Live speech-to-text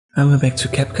And we're back to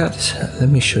CapCut. Let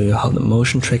me show you how the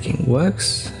motion tracking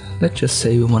works. Let's just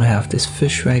say we want to have this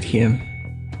fish right here.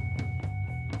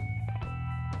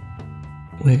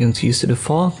 We're going to use the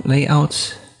default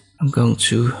layout. I'm going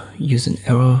to use an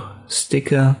arrow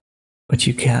sticker, but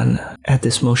you can add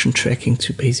this motion tracking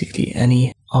to basically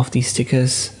any of these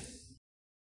stickers.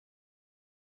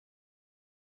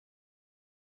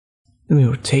 Let me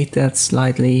rotate that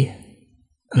slightly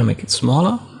and I'll make it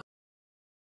smaller.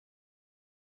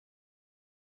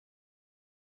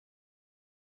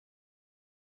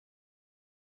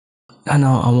 And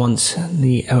now I want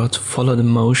the arrow to follow the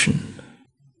motion.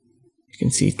 You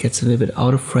can see it gets a little bit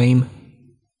out of frame.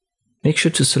 Make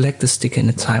sure to select the sticker in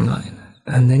the timeline.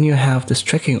 And then you have this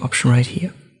tracking option right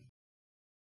here.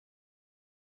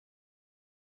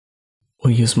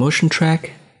 We'll use motion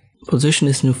track. Position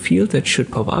this new field that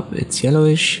should pop up. It's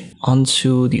yellowish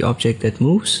onto the object that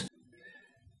moves.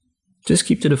 Just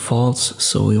keep the defaults.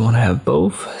 So we want to have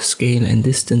both scale and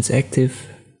distance active.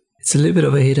 It's a little bit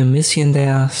of a hit and miss here and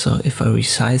there. So if I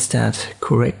resize that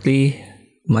correctly,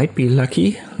 might be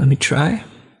lucky. Let me try.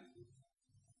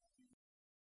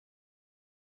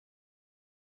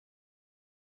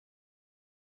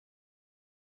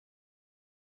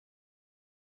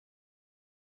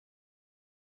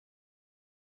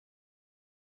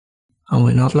 And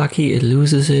we're not lucky, it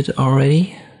loses it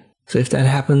already. So if that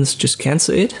happens, just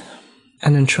cancel it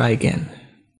and then try again.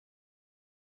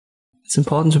 It's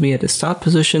important to be at the start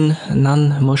position,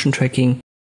 none motion tracking.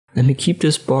 Let me keep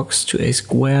this box to a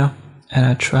square and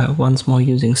I try once more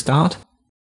using start.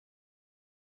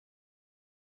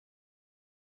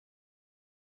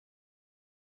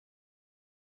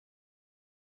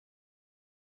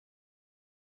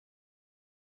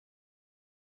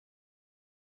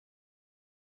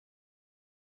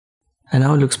 And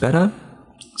now it looks better.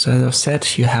 So as I've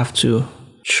said, you have to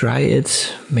try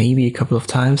it maybe a couple of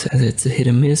times as it's a hit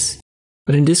and miss.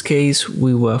 But in this case,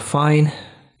 we were fine.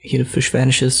 Here the fish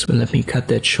vanishes, so let me cut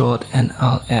that short and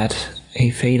I'll add a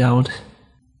fade out.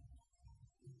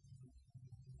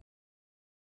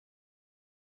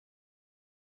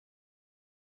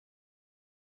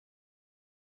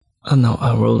 And now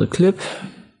I'll roll the clip.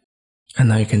 And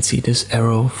now you can see this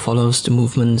arrow follows the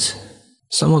movement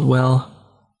somewhat well.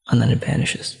 And then it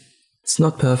vanishes. It's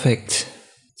not perfect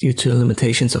due to the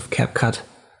limitations of CapCut,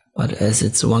 but as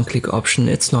it's a one-click option,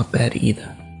 it's not bad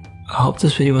either. I hope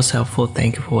this video was helpful,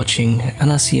 thank you for watching,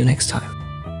 and I'll see you next time.